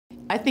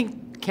I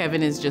think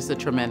Kevin is just a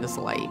tremendous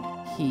light.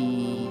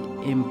 He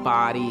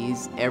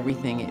embodies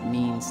everything it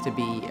means to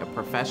be a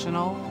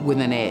professional with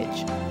an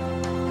edge.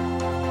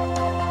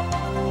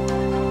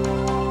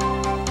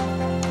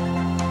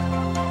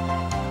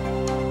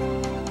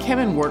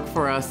 Kevin worked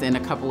for us in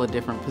a couple of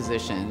different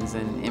positions,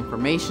 in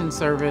information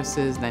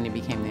services, then he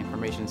became the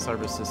information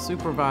services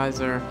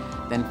supervisor,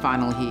 then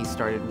finally he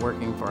started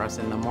working for us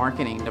in the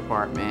marketing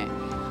department.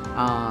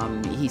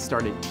 He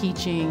started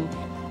teaching.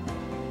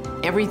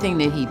 Everything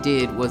that he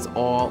did was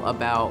all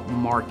about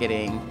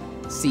marketing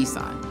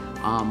CSUN,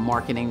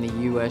 marketing the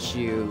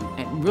USU,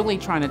 and really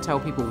trying to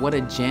tell people what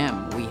a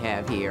gem we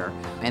have here.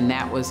 And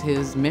that was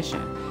his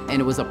mission.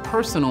 And it was a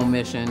personal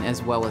mission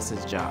as well as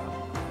his job.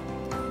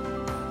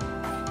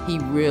 He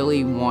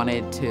really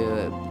wanted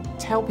to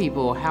tell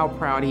people how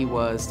proud he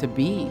was to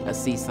be a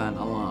CSUN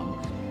alum.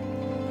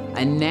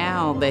 And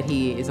now that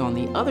he is on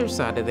the other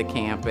side of the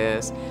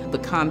campus, the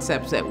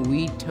concepts that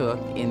we took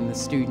in the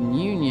student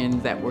union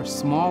that were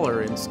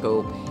smaller in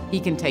scope, he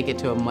can take it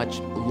to a much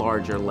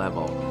larger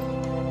level.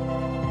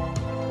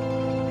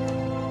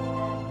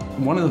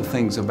 One of the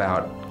things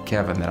about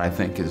Kevin that I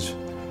think is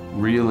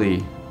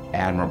really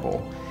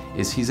admirable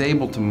is he's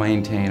able to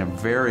maintain a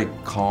very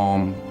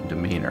calm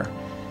demeanor.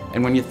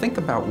 And when you think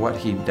about what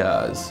he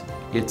does,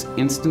 it's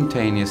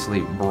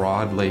instantaneously,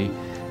 broadly,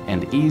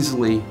 and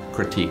easily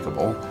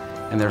critiquable.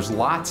 And there's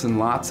lots and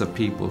lots of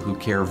people who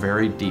care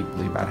very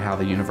deeply about how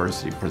the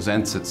university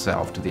presents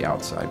itself to the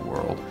outside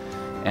world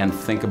and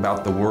think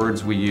about the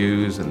words we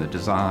use and the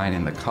design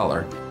and the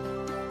color.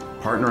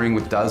 Partnering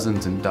with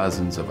dozens and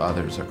dozens of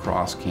others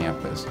across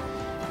campus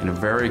in a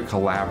very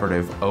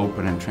collaborative,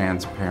 open, and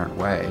transparent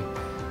way,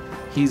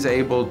 he's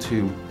able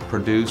to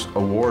produce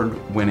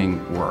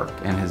award-winning work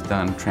and has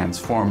done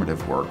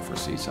transformative work for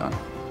CSUN.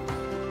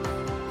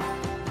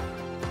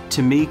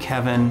 To me,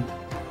 Kevin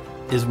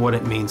is what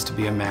it means to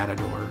be a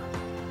Matador.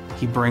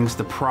 He brings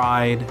the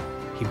pride,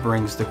 he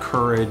brings the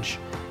courage,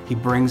 he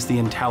brings the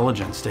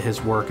intelligence to his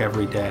work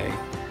every day,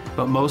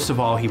 but most of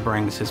all, he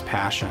brings his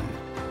passion.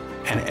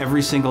 And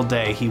every single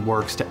day, he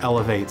works to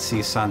elevate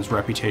CSUN's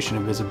reputation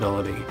and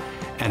visibility,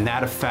 and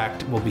that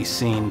effect will be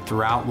seen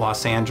throughout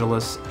Los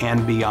Angeles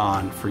and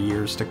beyond for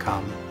years to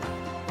come.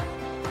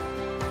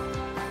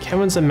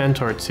 Kevin's a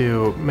mentor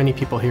to many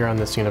people here on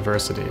this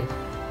university,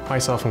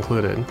 myself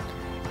included.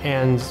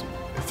 And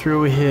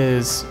through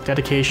his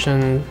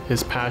dedication,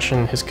 his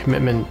passion, his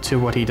commitment to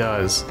what he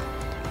does,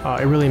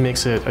 it really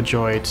makes it a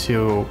joy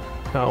to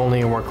not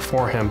only work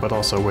for him, but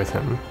also with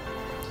him.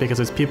 Because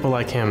it's people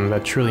like him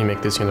that truly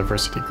make this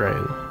university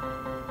great.